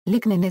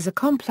Lignin is a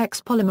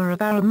complex polymer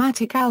of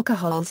aromatic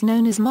alcohols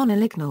known as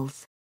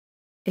monolignols.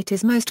 It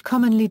is most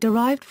commonly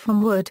derived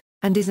from wood,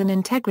 and is an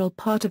integral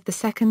part of the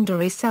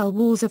secondary cell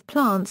walls of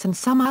plants and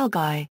some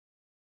algae.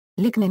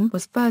 Lignin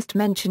was first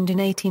mentioned in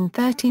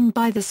 1813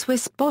 by the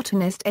Swiss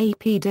botanist A.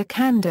 P. de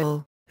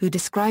Candolle, who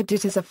described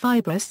it as a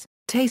fibrous,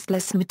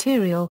 tasteless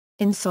material,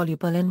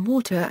 insoluble in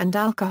water and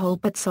alcohol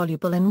but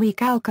soluble in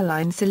weak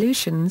alkaline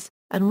solutions,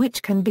 and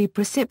which can be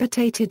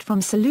precipitated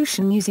from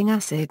solution using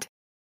acid.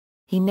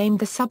 He named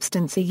the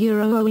substance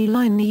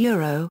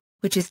aromatic,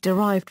 which is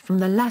derived from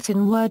the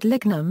Latin word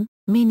lignum,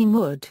 meaning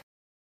wood.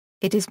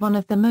 It is one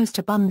of the most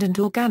abundant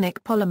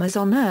organic polymers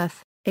on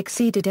Earth,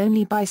 exceeded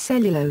only by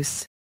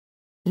cellulose.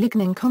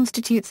 Lignin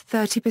constitutes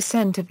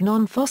 30% of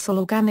non-fossil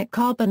organic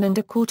carbon and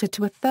a quarter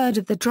to a third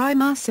of the dry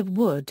mass of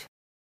wood.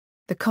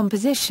 The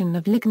composition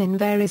of lignin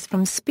varies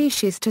from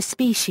species to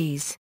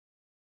species.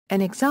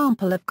 An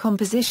example of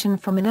composition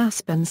from an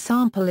aspen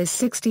sample is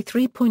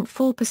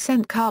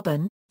 63.4%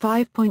 carbon,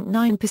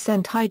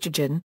 5.9%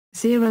 hydrogen,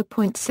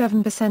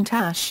 0.7%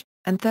 ash,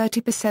 and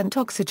 30%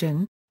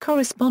 oxygen,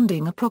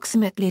 corresponding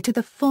approximately to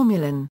the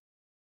formulin.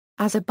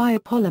 As a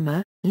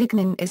biopolymer,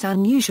 lignin is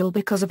unusual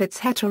because of its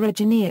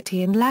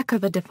heterogeneity and lack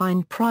of a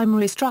defined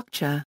primary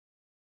structure.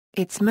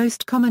 Its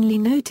most commonly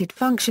noted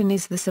function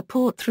is the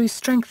support through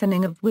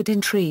strengthening of wood in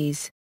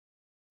trees.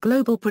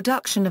 Global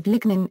production of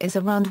lignin is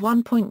around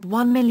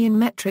 1.1 million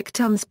metric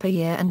tons per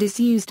year and is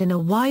used in a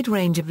wide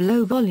range of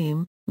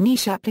low-volume,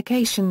 niche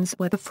applications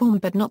where the form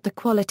but not the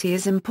quality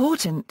is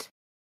important.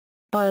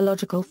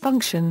 Biological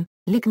function: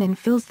 lignin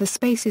fills the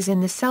spaces in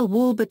the cell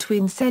wall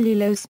between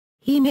cellulose,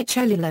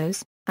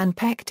 hemicellulose, and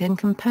pectin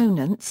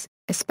components,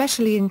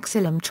 especially in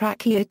xylem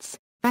tracheids,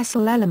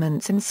 vessel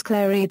elements and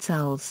scleroid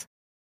cells.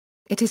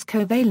 It is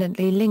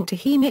covalently linked to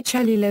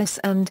hemicellulose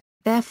and,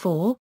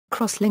 therefore,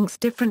 cross-links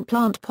different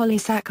plant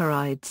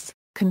polysaccharides,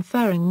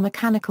 conferring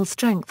mechanical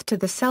strength to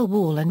the cell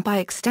wall and by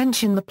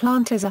extension the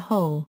plant as a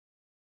whole.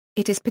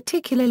 It is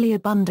particularly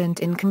abundant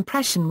in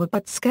compression wood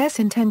but scarce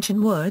in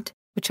tension wood,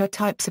 which are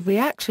types of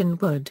reaction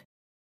wood.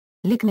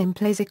 Lignin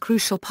plays a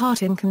crucial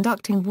part in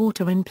conducting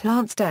water in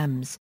plant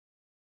stems.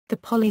 The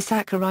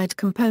polysaccharide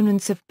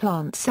components of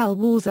plant cell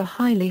walls are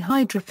highly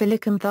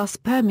hydrophilic and thus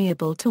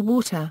permeable to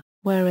water,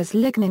 whereas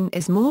lignin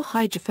is more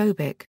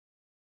hydrophobic.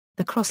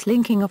 The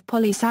cross-linking of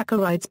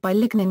polysaccharides by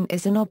lignin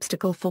is an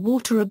obstacle for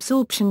water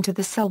absorption to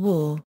the cell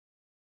wall.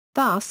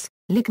 Thus,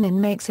 lignin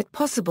makes it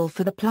possible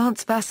for the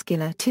plant's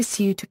vascular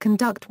tissue to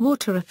conduct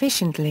water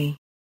efficiently.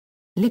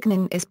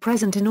 Lignin is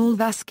present in all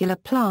vascular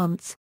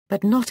plants,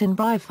 but not in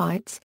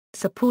bryophytes,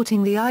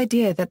 supporting the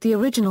idea that the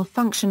original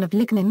function of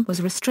lignin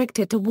was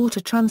restricted to water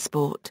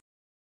transport.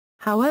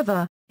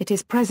 However, it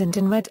is present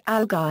in red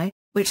algae,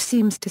 which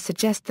seems to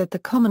suggest that the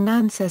common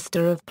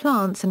ancestor of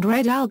plants and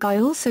red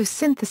algae also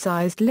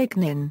synthesized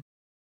lignin.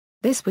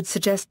 This would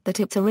suggest that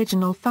its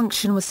original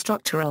function was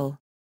structural.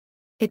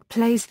 It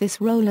plays this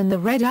role in the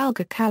red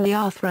alga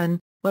calliarthron,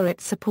 where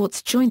it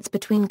supports joints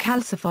between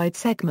calcified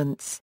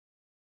segments.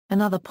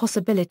 Another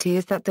possibility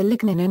is that the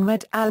lignin in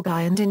red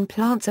algae and in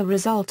plants are a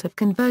result of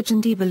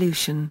convergent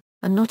evolution,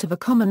 and not of a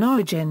common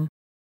origin.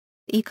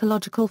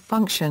 Ecological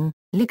function: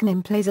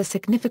 lignin plays a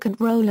significant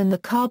role in the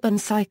carbon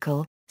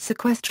cycle,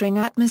 sequestering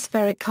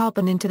atmospheric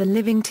carbon into the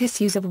living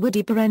tissues of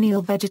woody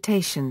perennial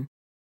vegetation.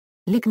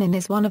 Lignin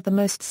is one of the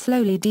most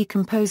slowly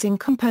decomposing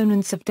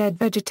components of dead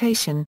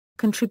vegetation,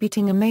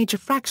 contributing a major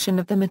fraction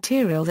of the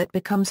material that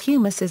becomes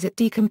humus as it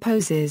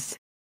decomposes.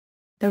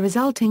 The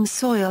resulting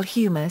soil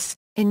humus,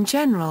 in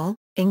general,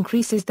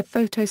 increases the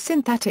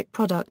photosynthetic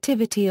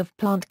productivity of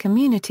plant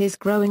communities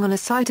growing on a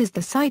site as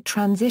the site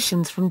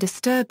transitions from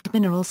disturbed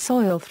mineral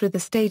soil through the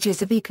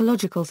stages of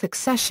ecological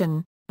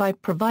succession, by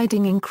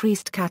providing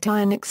increased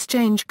cation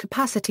exchange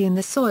capacity in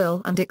the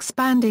soil and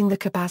expanding the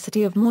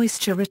capacity of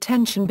moisture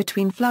retention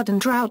between flood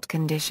and drought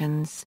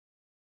conditions.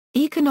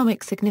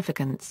 Economic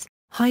significance: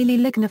 highly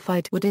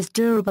lignified wood is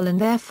durable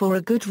and therefore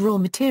a good raw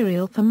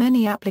material for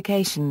many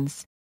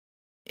applications.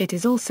 It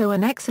is also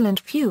an excellent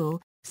fuel,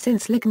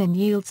 since lignin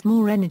yields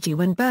more energy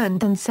when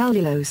burned than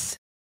cellulose.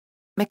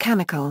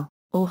 Mechanical,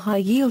 or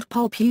high-yield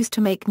pulp used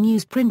to make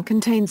newsprint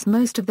contains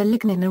most of the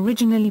lignin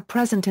originally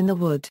present in the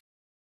wood.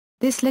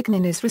 This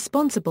lignin is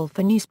responsible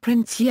for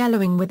newsprint's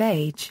yellowing with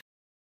age.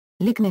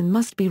 Lignin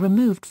must be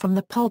removed from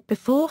the pulp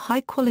before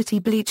high-quality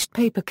bleached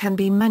paper can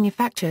be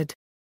manufactured.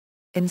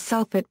 In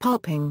sulfate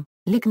pulping,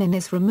 lignin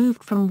is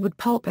removed from wood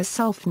pulp as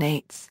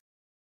sulfonates.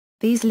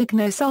 These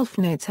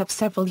lignosulfonates have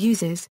several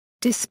uses: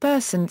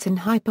 dispersants in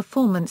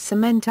high-performance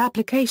cement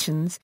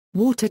applications,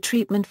 water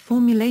treatment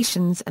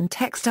formulations and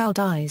textile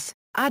dyes,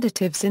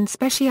 additives in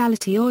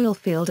specialty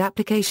oilfield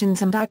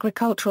applications and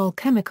agricultural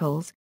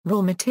chemicals,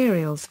 raw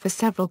materials for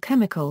several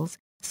chemicals,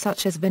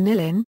 such as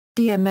vanillin,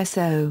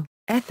 DMSO,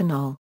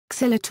 ethanol,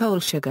 xylitol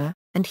sugar,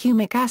 and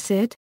humic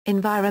acid,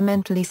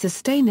 environmentally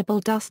sustainable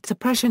dust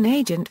suppression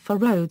agent for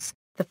roads.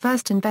 The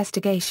first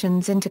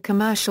investigations into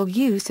commercial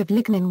use of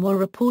lignin were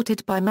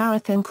reported by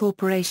Marathon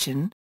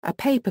Corporation, a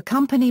paper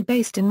company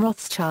based in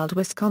Rothschild,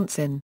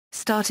 Wisconsin,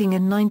 starting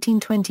in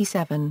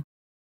 1927.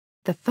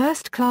 the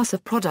first class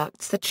of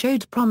products that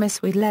showed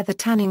promise with leather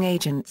tanning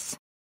agents.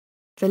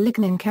 The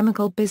lignin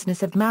chemical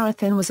business of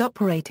Marathon was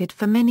operated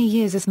for many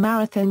years as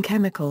Marathon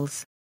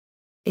Chemicals.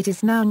 It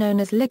is now known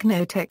as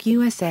Lignotech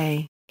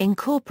USA,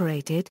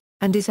 Incorporated,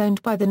 and is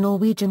owned by the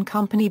Norwegian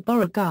company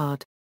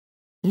Borregaard.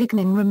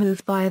 Lignin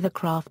removed via the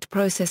craft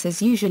process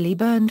is usually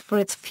burned for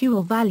its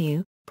fuel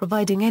value,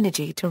 providing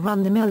energy to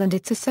run the mill and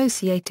its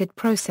associated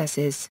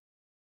processes.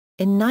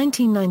 In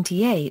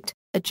 1998,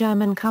 a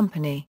German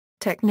company,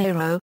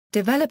 Technero,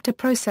 developed a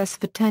process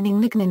for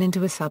turning lignin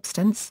into a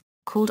substance,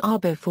 called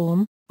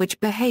arboform, which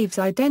behaves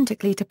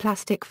identically to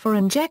plastic for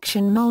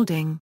injection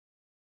molding.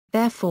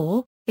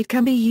 Therefore, it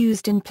can be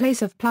used in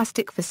place of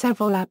plastic for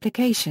several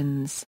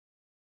applications.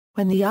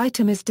 When the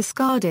item is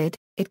discarded,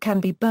 it can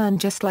be burned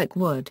just like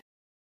wood.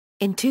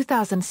 In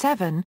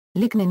 2007,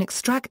 lignin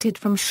extracted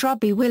from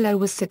shrubby willow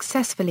was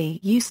successfully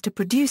used to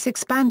produce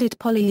expanded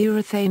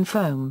polyurethane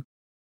foam.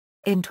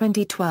 In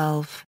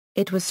 2012,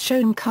 it was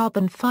shown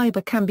carbon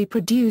fiber can be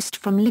produced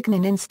from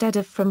lignin instead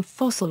of from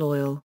fossil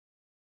oil.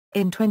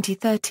 In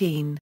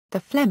 2013, the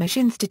Flemish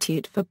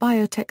Institute for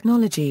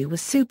Biotechnology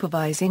was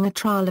supervising a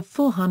trial of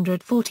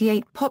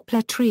 448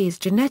 poplar trees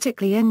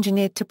genetically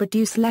engineered to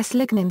produce less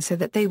lignin so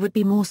that they would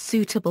be more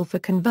suitable for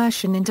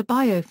conversion into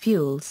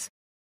biofuels.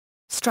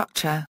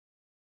 Structure: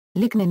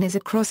 lignin is a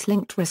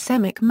cross-linked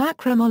racemic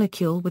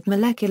macromolecule with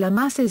molecular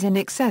masses in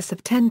excess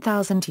of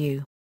 10,000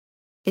 U.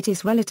 It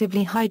is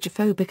relatively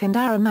hydrophobic and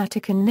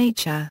aromatic in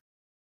nature.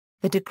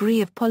 The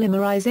degree of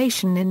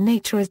polymerization in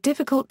nature is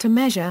difficult to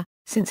measure,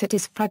 since it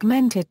is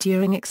fragmented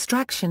during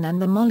extraction and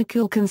the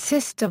molecule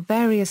consists of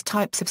various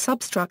types of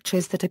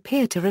substructures that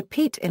appear to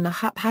repeat in a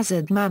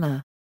haphazard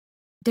manner.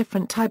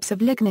 Different types of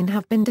lignin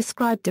have been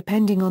described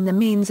depending on the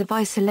means of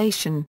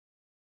isolation.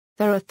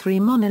 There are 3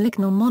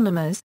 monolignol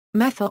monomers,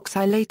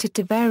 methoxylated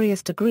to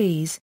various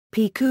degrees,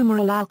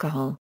 p-coumaryl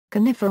alcohol,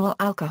 coniferyl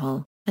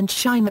alcohol, and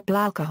schimyl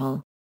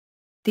alcohol.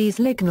 These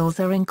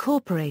lignols are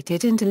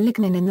incorporated into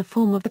lignin in the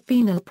form of the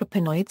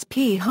phenylpropanoids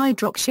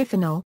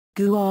p-hydroxyphenyl,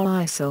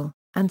 guaiacyl,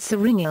 and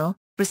syringlyl,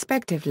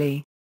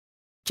 respectively.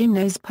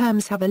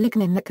 Gymnosperms have a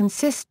lignin that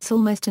consists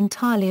almost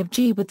entirely of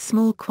G with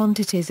small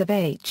quantities of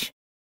H.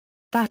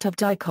 That of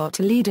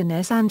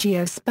dicotyledonous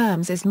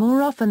angiosperms is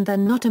more often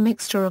than not a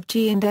mixture of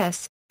G and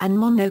S, and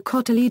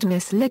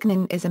monocotyledonous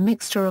lignin is a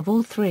mixture of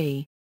all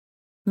 3.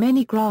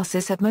 Many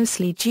grasses have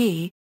mostly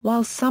G,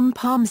 while some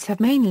palms have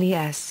mainly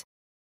S.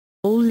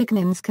 All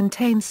lignins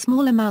contain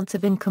small amounts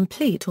of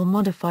incomplete or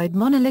modified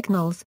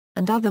monolignols,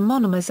 and other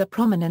monomers are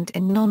prominent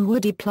in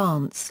non-woody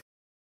plants.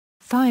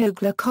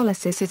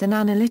 Thioglycolysis is an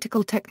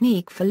analytical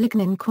technique for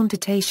lignin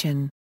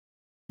quantitation.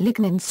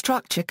 Lignin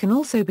structure can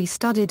also be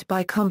studied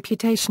by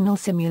computational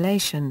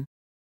simulation.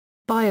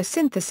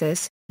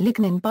 Biosynthesis: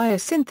 lignin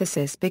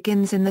biosynthesis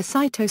begins in the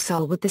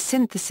cytosol with the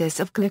synthesis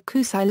of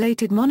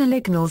glycosylated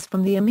monolignols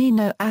from the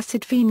amino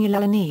acid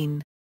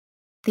phenylalanine.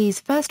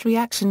 These first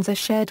reactions are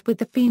shared with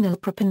the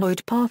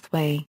phenylpropanoid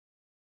pathway.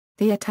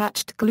 The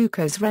attached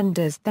glucose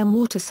renders them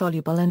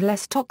water-soluble and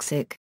less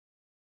toxic.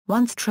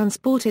 Once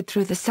transported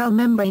through the cell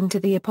membrane to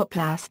the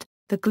apoplast,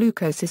 the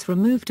glucose is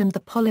removed and the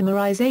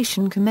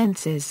polymerization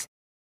commences.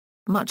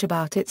 Much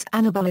about its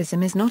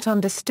anabolism is not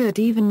understood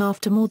even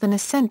after more than a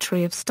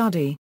century of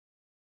study.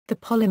 The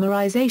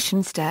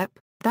polymerization step,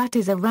 that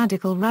is a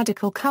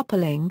radical-radical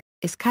coupling,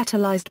 is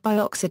catalyzed by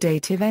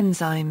oxidative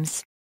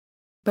enzymes.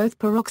 Both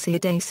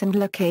peroxidase and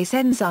lactase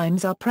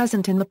enzymes are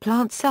present in the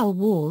plant cell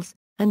walls,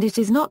 and it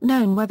is not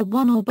known whether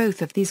one or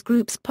both of these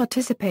groups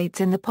participates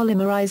in the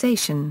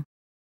polymerization.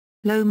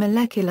 Low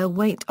molecular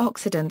weight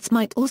oxidants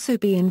might also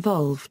be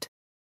involved.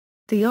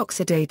 The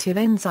oxidative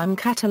enzyme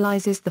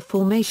catalyzes the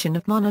formation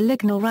of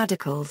monolignol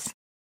radicals.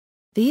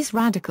 These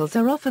radicals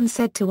are often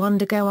said to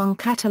undergo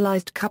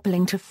uncatalyzed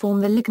coupling to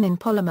form the lignin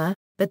polymer,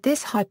 but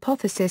this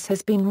hypothesis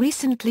has been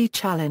recently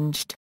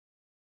challenged.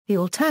 The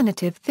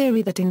alternative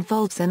theory that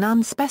involves an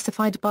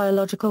unspecified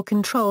biological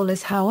control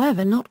is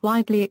however not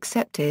widely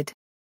accepted.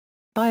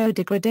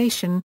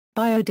 Biodegradation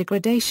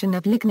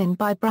of lignin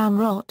by brown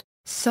rot,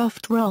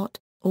 soft rot,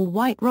 or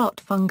white rot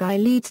fungi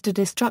leads to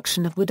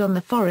destruction of wood on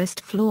the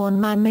forest floor and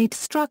man-made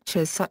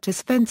structures such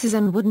as fences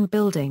and wooden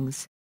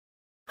buildings.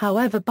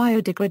 However,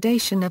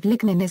 biodegradation of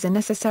lignin is a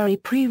necessary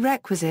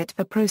prerequisite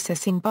for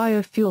processing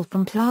biofuel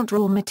from plant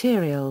raw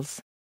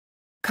materials.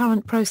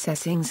 Current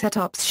processing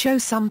setups show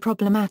some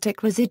problematic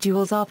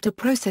residuals after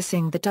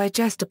processing the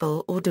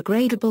digestible or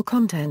degradable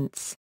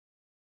contents.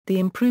 The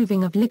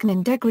improving of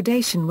lignin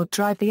degradation would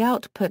drive the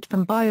output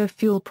from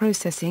biofuel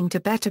processing to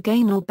better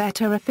gain or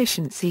better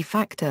efficiency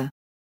factor.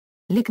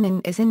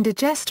 Lignin is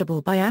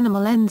indigestible by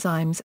animal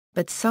enzymes,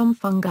 but some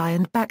fungi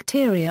and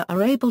bacteria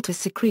are able to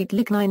secrete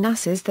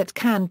ligninases that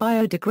can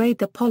biodegrade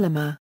the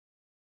polymer.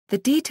 The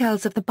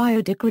details of the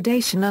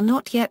biodegradation are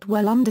not yet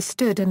well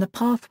understood and the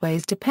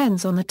pathways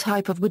depends on the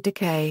type of wood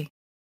decay.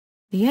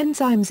 The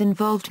enzymes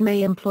involved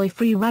may employ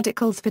free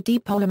radicals for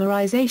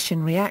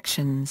depolymerization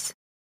reactions.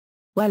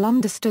 Well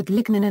understood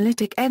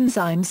ligninolytic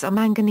enzymes are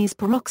manganese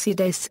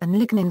peroxidase and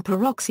lignin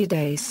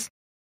peroxidase.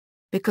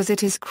 Because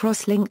it is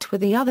cross-linked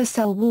with the other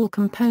cell wall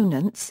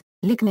components,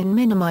 Lignin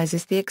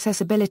minimizes the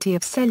accessibility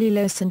of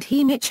cellulose and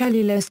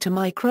hemicellulose to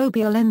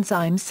microbial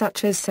enzymes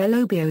such as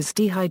cellulose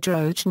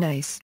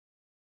dehydrogenase.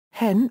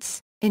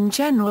 Hence, in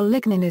general,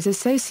 lignin is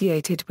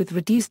associated with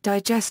reduced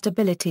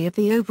digestibility of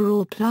the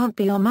overall plant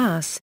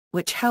biomass,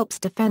 which helps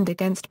defend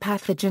against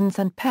pathogens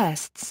and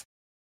pests.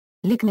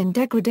 Lignin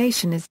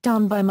degradation is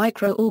done by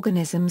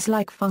microorganisms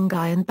like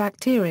fungi and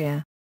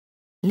bacteria.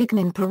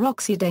 Lignin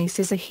peroxidase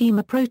is a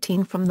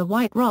hemoprotein from the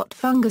white rot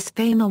fungus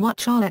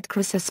Phanerochalates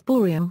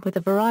chrysosporium with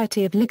a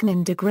variety of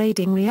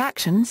lignin-degrading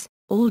reactions,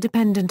 all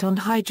dependent on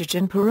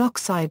hydrogen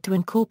peroxide to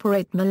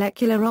incorporate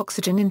molecular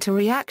oxygen into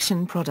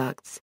reaction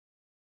products.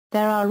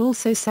 There are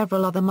also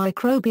several other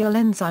microbial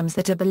enzymes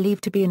that are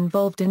believed to be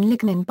involved in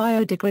lignin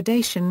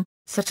biodegradation,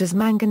 such as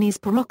manganese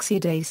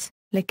peroxidase,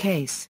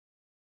 lacase.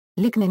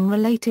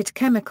 Lignin-related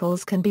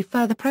chemicals can be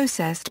further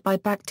processed by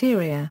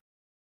bacteria.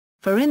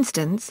 For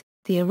instance,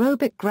 the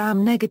aerobic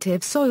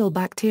gram-negative soil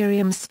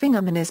bacterium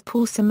Sphingomonas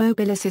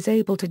porcimobilis is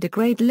able to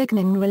degrade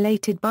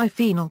lignin-related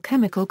biphenyl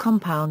chemical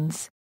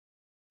compounds.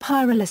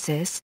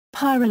 Pyrolysis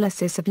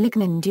of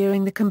lignin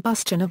during the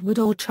combustion of wood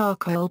or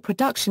charcoal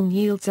production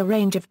yields a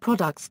range of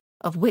products,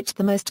 of which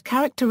the most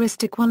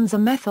characteristic ones are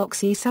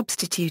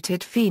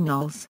methoxy-substituted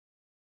phenols.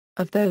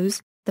 Of those,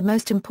 the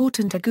most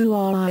important are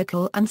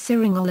guaiacol and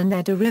syringol and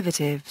their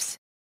derivatives.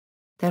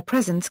 Their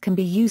presence can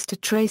be used to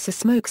trace a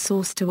smoke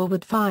source to a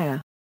wood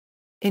fire.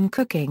 In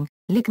cooking,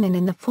 lignin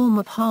in the form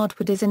of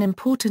hardwood is an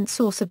important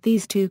source of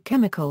these two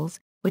chemicals,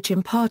 which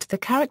impart the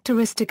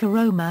characteristic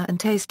aroma and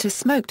taste to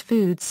smoked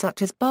foods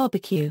such as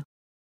barbecue.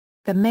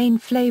 The main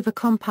flavor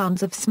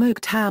compounds of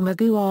smoked ham are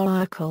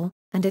guaiacol,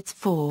 and its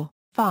 4,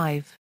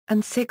 5,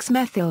 and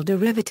 6-methyl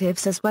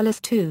derivatives as well as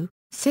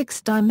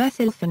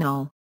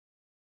 2,6-dimethylphenol.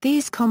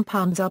 These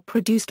compounds are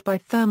produced by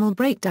thermal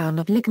breakdown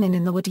of lignin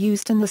in the wood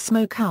used in the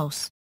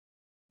smokehouse.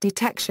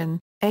 Detection: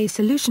 a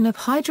solution of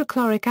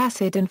hydrochloric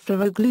acid and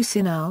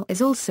fluoroglucinol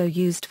is also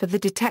used for the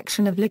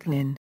detection of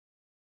lignin.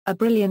 A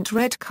brilliant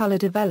red color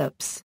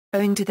develops,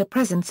 owing to the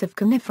presence of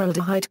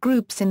coniferaldehyde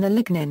groups in the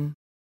lignin.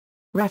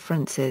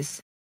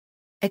 References.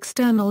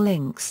 External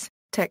links: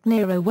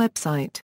 Technero website.